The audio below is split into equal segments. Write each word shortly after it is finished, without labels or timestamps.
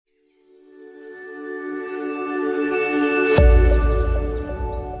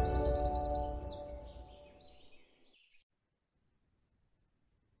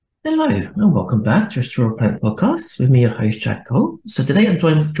Hello and welcome back to Restore Planet Podcast with me, your host Jack Cole. So today I'm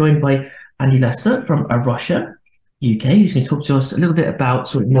joined by Andy Lester from Arusha, UK, who's going to talk to us a little bit about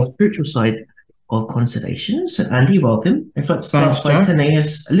sort of the more spiritual side of conservation. So Andy, welcome. I'd like to Thanks, start by Jack. telling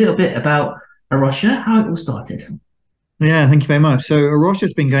us a little bit about Arusha, how it all started. Yeah, thank you very much. So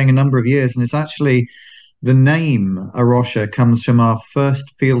Arosha's been going a number of years, and it's actually the name Arosha comes from our first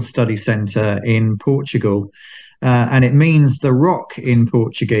field study centre in Portugal, and it means the rock in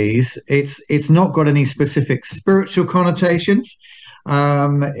Portuguese. It's not got any specific spiritual connotations.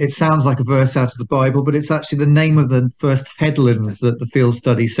 It sounds like a verse out of the Bible, but it's actually the name of the first headland that the field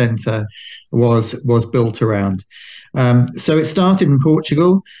study centre was built around. So it started in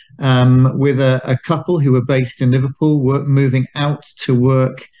Portugal with a couple who were based in Liverpool, moving out to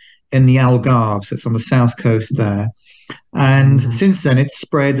work in the Algarve, so it's on the south coast there. And since then, it's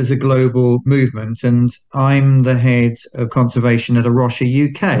spread as a global movement. And I'm the head of conservation at Arosha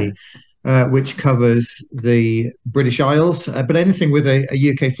UK, which covers the British Isles, but anything with a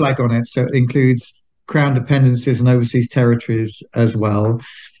UK flag on it. So it includes Crown dependencies and overseas territories as well.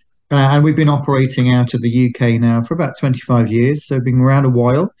 And we've been operating out of the UK now for about 25 years, so been around a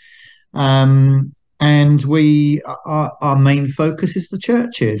while. And our main focus is the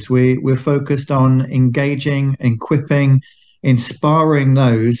churches. We're focused on engaging, equipping, inspiring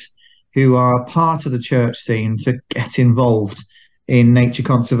those who are part of the church scene to get involved in nature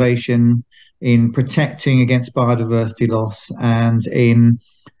conservation, in protecting against biodiversity loss, and in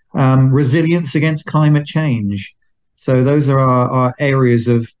resilience against climate change. So those are our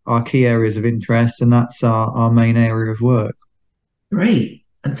key areas of interest, and that's our main area of work. Great.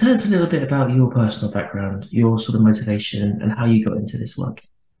 And tell us a little bit about your personal background, your sort of motivation and how you got into this work.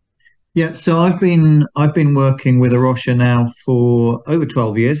 Yeah, so I've been working with Arosha now for over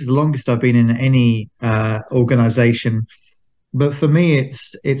 12 years, the longest I've been in any organization. But for me,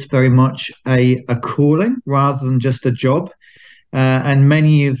 it's very much a calling rather than just a job. And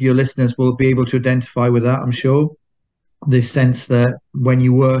many of your listeners will be able to identify with that, I'm sure. This sense that when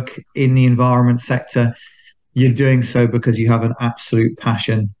you work in the environment sector, you're doing so because you have an absolute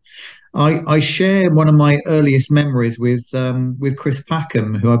passion. I share one of my earliest memories with Chris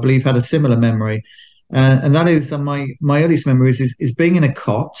Packham, who I believe had a similar memory, and that is my earliest memories is being in a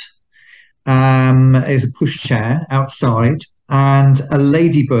cot, is a pushchair outside, and a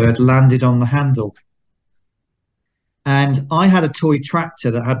ladybird landed on the handle. And I had a toy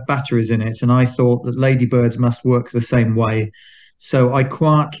tractor that had batteries in it, and I thought that ladybirds must work the same way. So I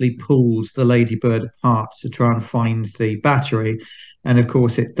quietly pulled the ladybird apart to try and find the battery. And of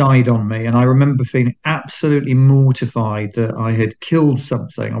course, it died on me. And I remember feeling absolutely mortified that I had killed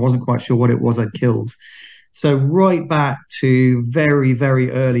something. I wasn't quite sure what it was I'd killed. So, right back to very, very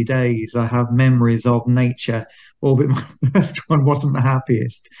early days, I have memories of nature, albeit my first one wasn't the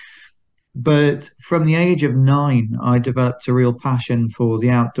happiest. But from the age of 9, I developed a real passion for the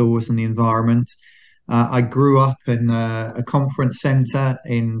outdoors and the environment. I grew up in a conference centre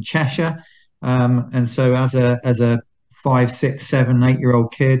in Cheshire, and so as a 5, 6, 7, 8 year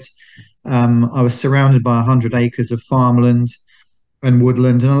old kid, I was surrounded by 100 acres of farmland and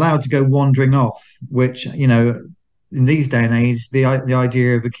woodland, and allowed to go wandering off. Which in these day and age, the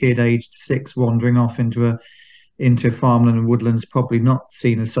idea of a kid aged 6 wandering off into farmland and woodlands probably not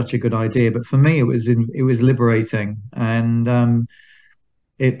seen as such a good idea. But for me, it was liberating, and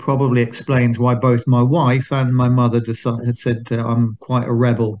it probably explains why both my wife and my mother had said I'm quite a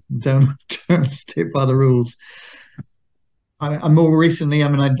rebel. Don't stick by the rules. I more recently, I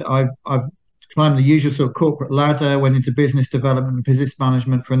mean, I've climbed the usual sort of corporate ladder, went into business development and business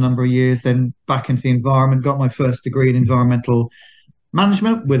management for a number of years, then back into the environment, got my first degree in environmental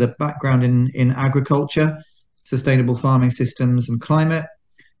management with a background in agriculture, sustainable farming systems and climate,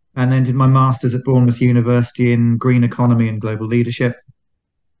 and then did my master's at Bournemouth University in green economy and global leadership.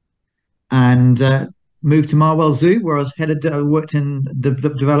 And moved to Marwell Zoo, where I worked in the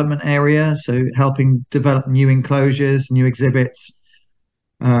development area, so helping develop new enclosures, new exhibits,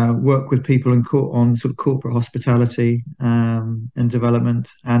 work with people on sort of corporate hospitality and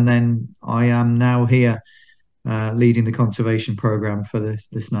development. And then I am now here leading the conservation program for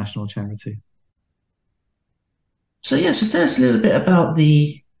this national charity. So tell us a little bit about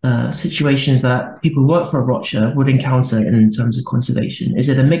the situations that people who work for a Rocha would encounter in terms of conservation. Is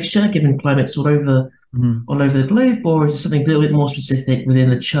it a mixture, given climates Mhm. all over the globe, or is it something a little bit more specific within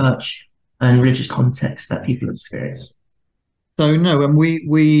the church and religious context that people experience? So no, and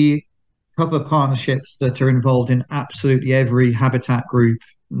we cover partnerships that are involved in absolutely every habitat group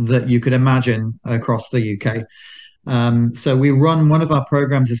that you could imagine across the UK. So we run one of our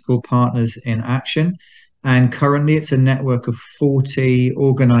programs is called Partners in Action. And currently, it's a network of 40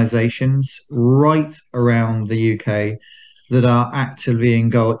 organizations right around the UK that are actively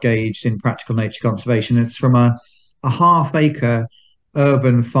engaged in practical nature conservation. It's from a half-acre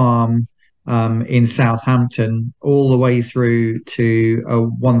urban farm in Southampton all the way through to a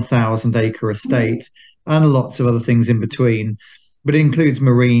 1,000-acre estate and lots of other things in between. But it includes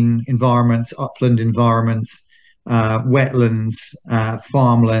marine environments, upland environments, wetlands,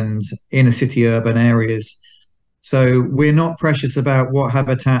 farmlands, inner city urban areas. So we're not precious about what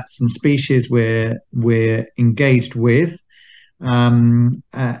habitats and species we're engaged with. And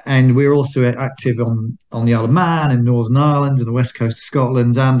we're also active on the Isle of Man in Northern Ireland and the west coast of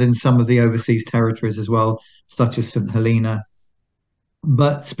Scotland and in some of the overseas territories as well, such as St Helena.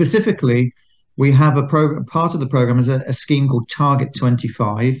 But specifically, we have part of the program is a scheme called Target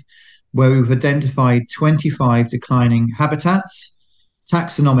 25, where we've identified 25 declining habitats,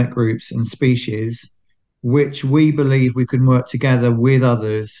 taxonomic groups and species, which we believe we can work together with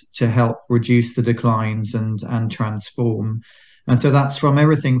others to help reduce the declines and transform. And so that's from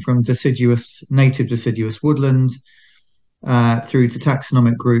everything from native deciduous woodland through to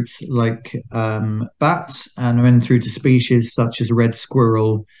taxonomic groups like bats, and then through to species such as red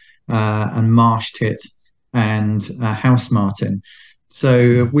squirrel and marsh tit and house martin.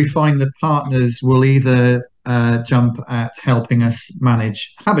 So we find that partners will either jump at helping us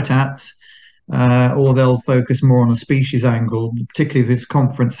manage habitats, or they'll focus more on a species angle, particularly if it's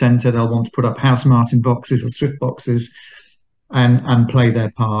conference centre, they'll want to put up house martin boxes or swift boxes and play their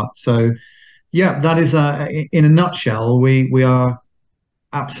part. So yeah, that is in a nutshell, we are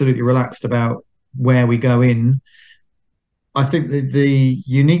absolutely relaxed about where we go in. I think the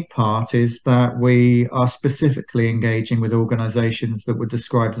unique part is that we are specifically engaging with organizations that would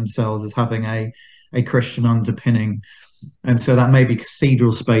describe themselves as having a Christian underpinning. And so that may be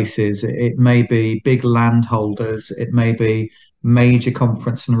cathedral spaces, it may be big landholders, it may be major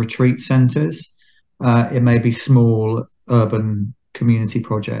conference and retreat centres, it may be small urban community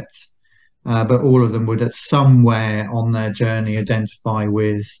projects, but all of them would at somewhere on their journey identify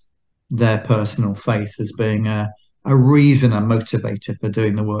with their personal faith as being a reason, a motivator for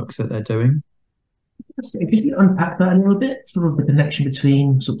doing the work that they're doing. So could you unpack that a little bit, sort of the connection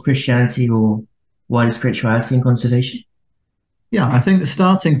between sort of Christianity or wider spirituality and conservation? Yeah, I think the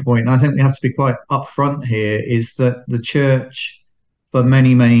starting point, I think we have to be quite upfront here, is that the church for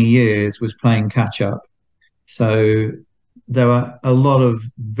many, many years was playing catch up. So there are a lot of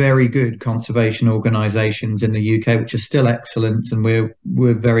very good conservation organisations in the UK, which are still excellent, and we're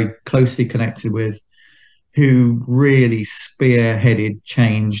very closely connected with, who really spearheaded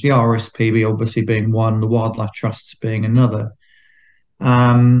change. The RSPB obviously being one, the Wildlife Trusts being another.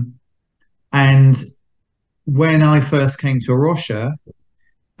 And when I first came to A Rocha,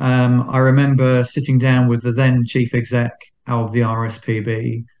 I remember sitting down with the then chief exec of the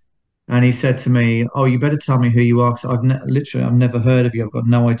RSPB, and he said to me, "Oh, you better tell me who you are, because I've never heard of you. I've got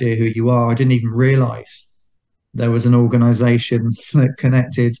no idea who you are. I didn't even realise there was an organisation that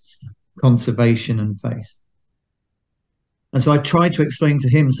connected conservation and faith." And so I tried to explain to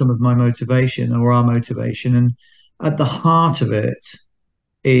him some of my motivation, or our motivation, and at the heart of it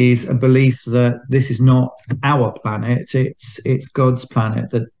is a belief that this is not our planet, it's God's planet,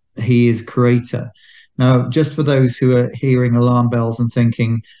 that he is creator. Now, just for those who are hearing alarm bells and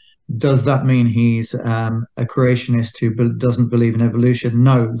thinking, does that mean he's a creationist who doesn't believe in evolution?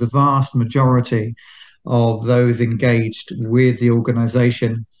 No, the vast majority of those engaged with the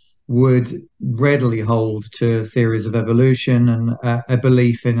organization would readily hold to theories of evolution and a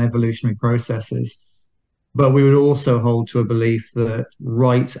belief in evolutionary processes. But we would also hold to a belief that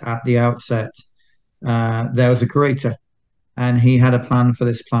right at the outset, there was a creator, and he had a plan for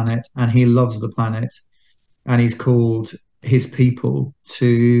this planet, and he loves the planet, and he's called his people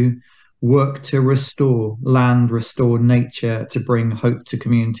to work to restore land, restore nature, to bring hope to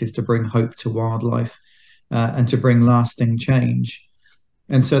communities, to bring hope to wildlife, and to bring lasting change.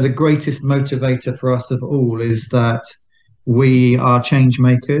 And so the greatest motivator for us of all is that we are change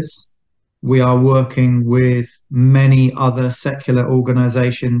makers. We are working with many other secular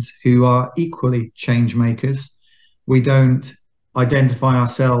organizations who are equally change makers. We don't identify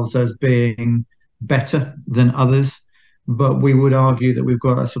ourselves as being better than others, but we would argue that we've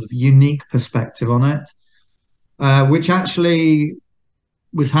got a sort of unique perspective on it, which actually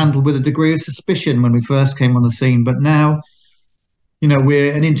was handled with a degree of suspicion when we first came on the scene. But now, you know,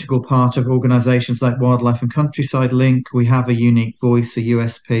 we're an integral part of organizations like Wildlife and Countryside Link. We have a unique voice, a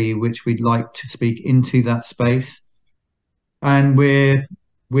USP, which we'd like to speak into that space. And we're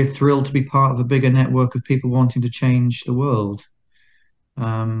thrilled to be part of a bigger network of people wanting to change the world.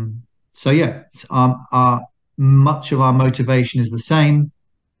 So yeah, much of our motivation is the same,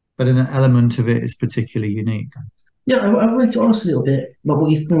 but an element of it is particularly unique. Yeah, I wanted to ask a little bit about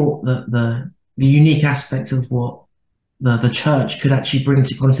what you thought the unique aspect of what the church could actually bring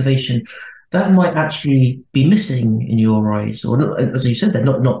to conservation that might actually be missing in your eyes, or not, as you said,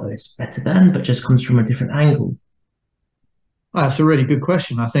 not that it's better than, but just comes from a different angle. That's a really good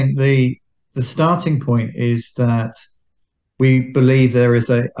question. I think the starting point is that we believe there is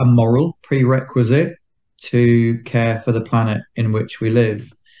a moral prerequisite to care for the planet in which we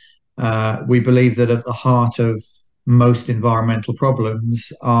live. We believe that at the heart of most environmental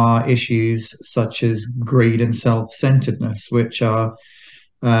problems are issues such as greed and self-centeredness, which are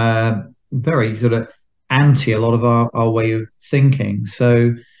very sort of anti a lot of our way of thinking.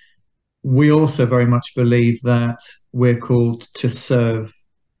 So we also very much believe that we're called to serve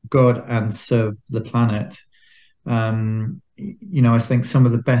God and serve the planet. I think some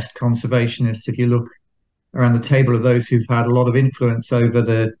of the best conservationists, if you look around the table of those who've had a lot of influence over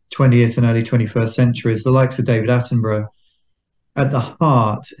the 20th and early 21st centuries, the likes of David Attenborough. At the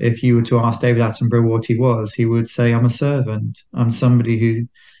heart, if you were to ask David Attenborough what he was, he would say, I'm a servant. I'm somebody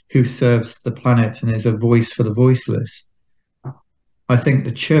who serves the planet and is a voice for the voiceless. I think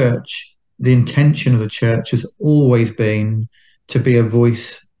the intention of the church has always been to be a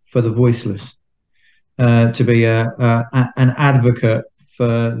voice for the voiceless, to be an advocate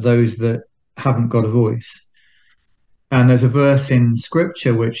for those that haven't got a voice. And there's a verse in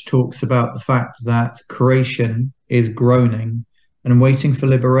scripture which talks about the fact that creation is groaning and waiting for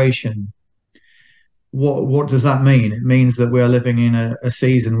liberation. What does that mean? It means that we are living in a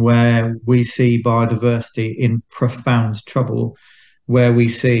season where we see biodiversity in profound trouble, where we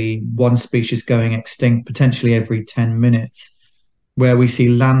see one species going extinct potentially every 10 minutes, where we see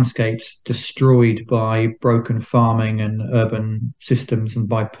landscapes destroyed by broken farming and urban systems and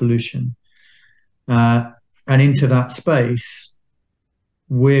by pollution. And into that space,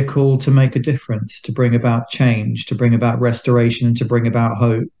 we're called to make a difference, to bring about change, to bring about restoration, and to bring about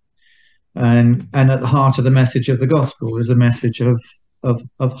hope. And at the heart of the message of the gospel is a message of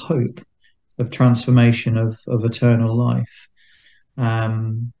hope, of transformation, of eternal life.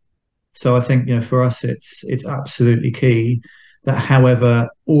 So I think, for us, it's absolutely key that however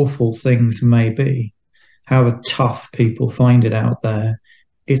awful things may be, however tough people find it out there,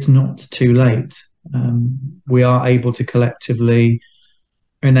 it's not too late. We are able to collectively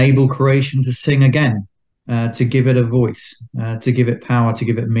enable creation to sing again, to give it a voice, to give it power, to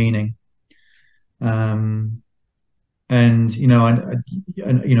give it meaning. And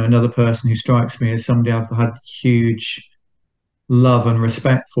another person who strikes me as somebody I've had huge love and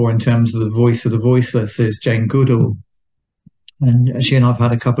respect for in terms of the voice of the voiceless is Jane Goodall. And she and I've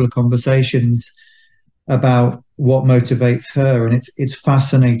had a couple of conversations about what motivates her, and it's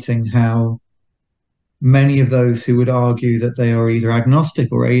fascinating how many of those who would argue that they are either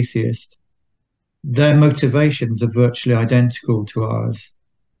agnostic or atheist, their motivations are virtually identical to ours.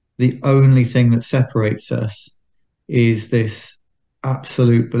 The only thing that separates us is this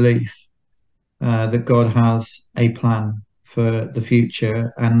absolute belief that God has a plan for the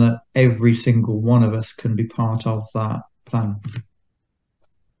future and that every single one of us can be part of that plan.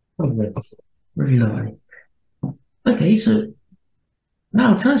 Really lovely. Okay, so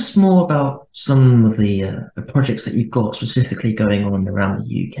now tell us more about some of the projects that you've got specifically going on around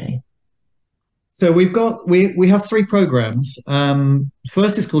the UK. So we have three programs.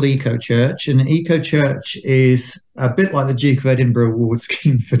 First is called Eco Church, and Eco Church is a bit like the Duke of Edinburgh Award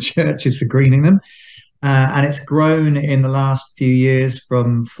scheme for churches for greening them. And it's grown in the last few years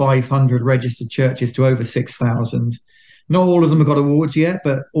from 500 registered churches to over 6,000. Not all of them have got awards yet,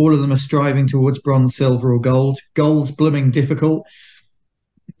 but all of them are striving towards bronze, silver, or gold. Gold's blooming difficult.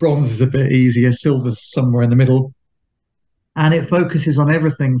 Bronze is a bit easier. Silver's somewhere in the middle. And it focuses on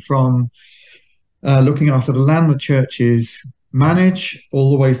everything from looking after the land the churches manage,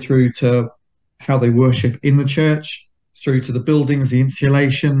 all the way through to how they worship in the church, through to the buildings, the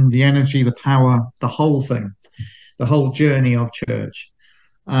insulation, the energy, the power, the whole thing, the whole journey of church.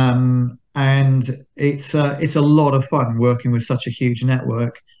 And it's a lot of fun working with such a huge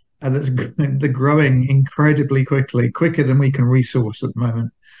network, and they're growing incredibly quickly, quicker than we can resource at the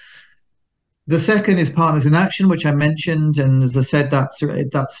moment. The second is Partners in Action, which I mentioned, and as I said,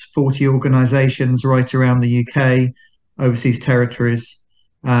 that's 40 organisations right around the UK, overseas territories,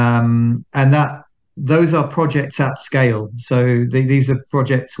 and those are projects at scale. So these are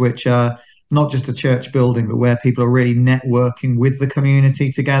projects which are not just a church building, but where people are really networking with the community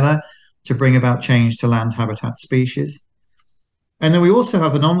together to bring about change to land, habitat, species. And then we also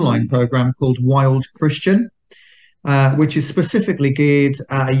have an online program called Wild Christian, which is specifically geared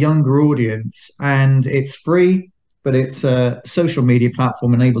at a younger audience, and it's free, but it's a social media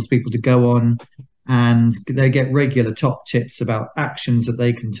platform, enables people to go on and they get regular top tips about actions that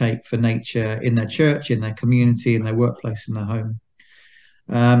they can take for nature in their church, in their community, in their workplace, in their home.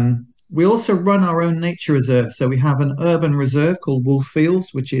 We also run our own nature reserve. So we have an urban reserve called Wolf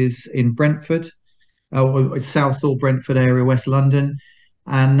Fields, which is in Brentford, it's Southall, Brentford area, West London.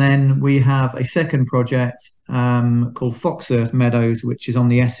 And then we have a second project called Foxearth Meadows, which is on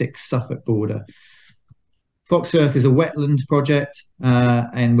the Essex-Suffolk border. Foxearth is a wetland project,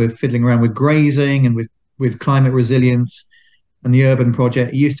 and we're fiddling around with grazing and with climate resilience. And the urban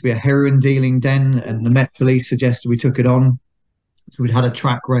project, it used to be a heroin dealing den, and the Met Police suggested we took it on. So we'd had a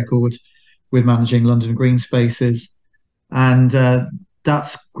track record with managing London green spaces. And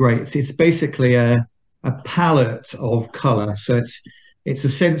that's great. It's basically a palette of colour. So it's a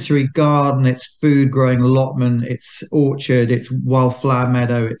sensory garden, it's food growing allotment, it's orchard, it's wildflower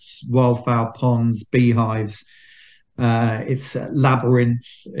meadow, it's wildfowl ponds, beehives, it's labyrinth,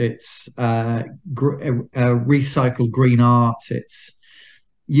 it's recycled green art, it's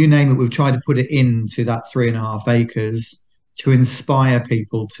you name it. We've tried to put it into that 3.5 acres to inspire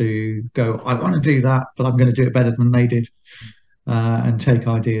people to go, I want to do that, but I'm going to do it better than they did, and take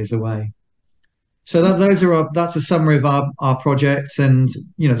ideas away. So that's a summary of our projects. And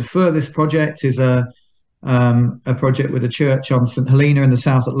the furthest project is a project with a church on St Helena in the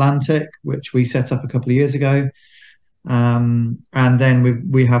South Atlantic, which we set up a couple of years ago. And then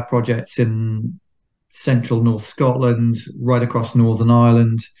we have projects in central North Scotland, right across Northern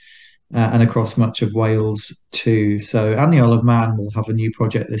Ireland, and across much of Wales too. So, and the Isle of Man will have a new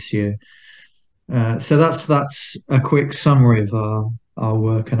project this year. So that's a quick summary of our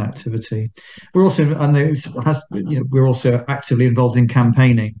work and activity. We're also we're also actively involved in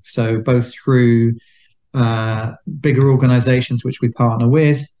campaigning. So both through bigger organisations which we partner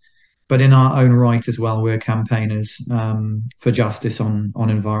with, but in our own right as well, we're campaigners for justice on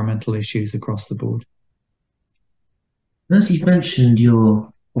environmental issues across the board. As you've mentioned,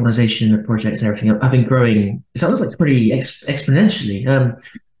 your organisation, the projects, and everything have been growing. It sounds like it's pretty exponentially.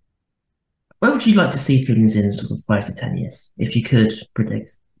 Where would you like to see things in sort of 5 to 10 years, if you could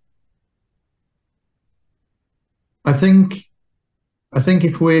predict? I think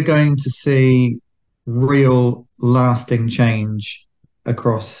if we're going to see real lasting change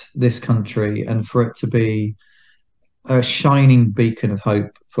across this country, and for it to be a shining beacon of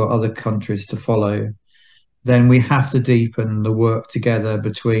hope for other countries to follow, then we have to deepen the work together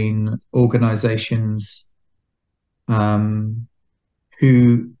between organisations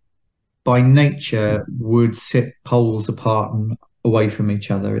who by nature would sit poles apart and away from each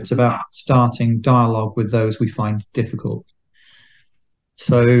other. It's about starting dialogue with those we find difficult.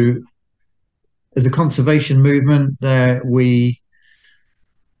 So as a conservation movement, there we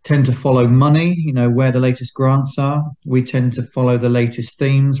tend to follow money, where the latest grants are. We tend to follow the latest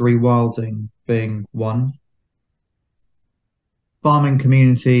themes, rewilding being one. Farming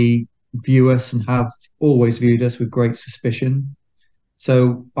community view us and have always viewed us with great suspicion.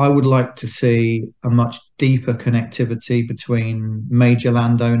 So I would like to see a much deeper connectivity between major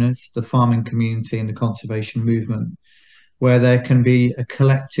landowners, the farming community, and the conservation movement, where there can be a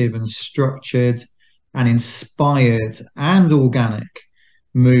collective and structured and inspired and organic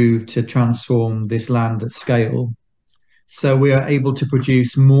move to transform this land at scale. So we are able to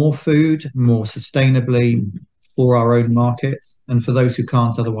produce more food, more sustainably for our own markets and for those who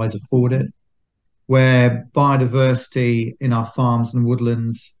can't otherwise afford it, where biodiversity in our farms and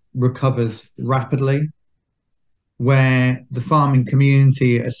woodlands recovers rapidly, where the farming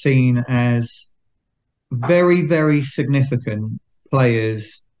community are seen as very, very significant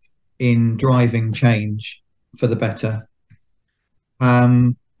players in driving change for the better,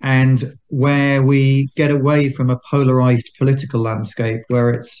 and where we get away from a polarized political landscape where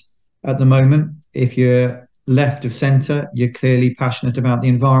it's, at the moment, if you're left of centre, you're clearly passionate about the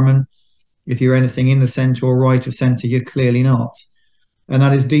environment. If you're anything in the centre or right of centre, you're clearly not. And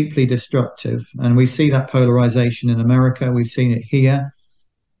that is deeply destructive. And we see that polarization in America. We've seen it here,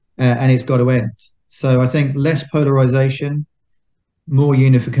 and it's got to end. So I think less polarization, more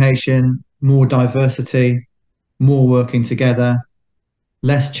unification, more diversity, more working together,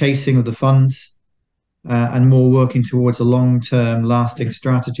 less chasing of the funds, and more working towards a long-term lasting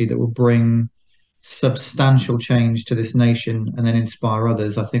strategy that will bring substantial change to this nation and then inspire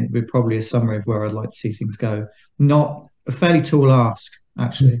others. I think we're probably a summary of where I'd like to see things go. Not a fairly tall ask,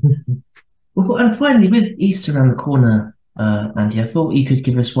 actually. Well, and finally, with Easter around the corner, Andy, I thought you could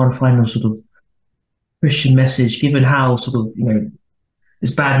give us one final sort of Christian message, given how sort of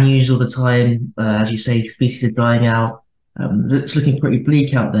there's bad news all the time. As you say, species are dying out. It's looking pretty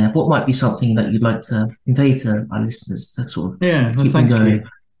bleak out there. What might be something that you'd like to convey to our listeners to sort of Yeah, to no, keep them thank going? you.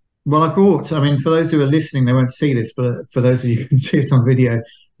 Well, I mean, for those who are listening, they won't see this, but for those of you who can see it on video,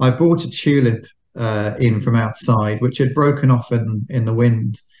 I brought a tulip in from outside, which had broken off in the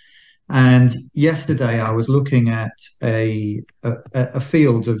wind. And yesterday I was looking at a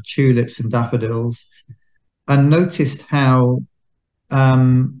field of tulips and daffodils and noticed how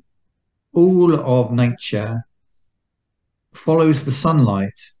all of nature follows the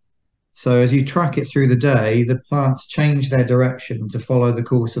sunlight. So as you track it through the day, the plants change their direction to follow the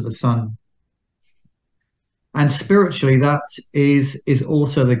course of the sun. And spiritually, that is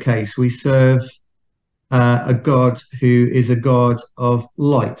also the case. We serve a God who is a God of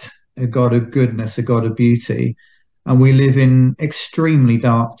light, a God of goodness, a God of beauty, and we live in extremely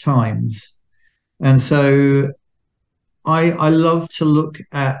dark times. And so I love to look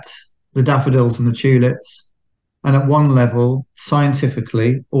at the daffodils and the tulips, and at one level,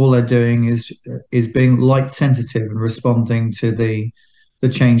 scientifically, all they're doing is being light sensitive and responding to the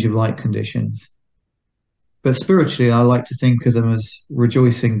change of light conditions. But spiritually, I like to think of them as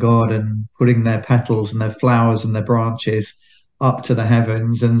rejoicing God and putting their petals and their flowers and their branches up to the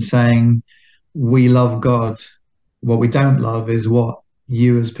heavens and saying, we love God. What we don't love is what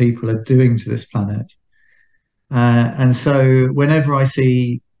you as people are doing to this planet. And so whenever I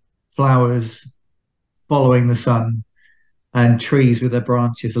see flowers following the sun and trees with their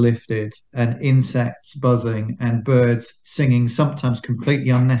branches lifted and insects buzzing and birds singing, sometimes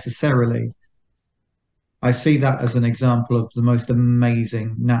completely unnecessarily, I see that as an example of the most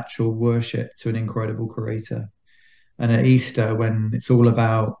amazing natural worship to an incredible creator. And at Easter, when it's all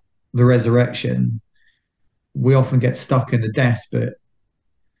about the resurrection, we often get stuck in the death bit,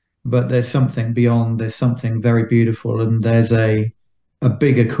 but there's something beyond, there's something very beautiful, and there's a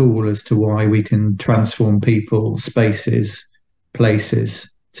bigger call as to why we can transform people, spaces,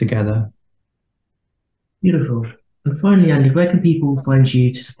 places together. Beautiful. And finally, Andy, where can people find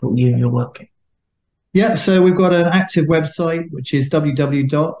you to support you in your work? Yeah, so we've got an active website, which is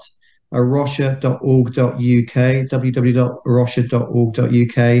www.arosha.org.uk,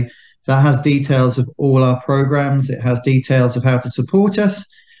 www.arosha.org.uk. That has details of all our programs. It has details of how to support us,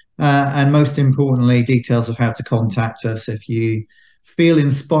 and most importantly, details of how to contact us if you feel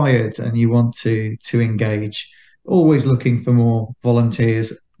inspired and you want to engage. Always looking for more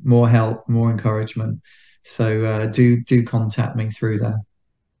volunteers, more help, more encouragement. So do contact me through there.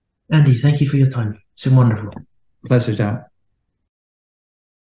 Andy, thank you for your time. It's been wonderful. Pleasure, Jack.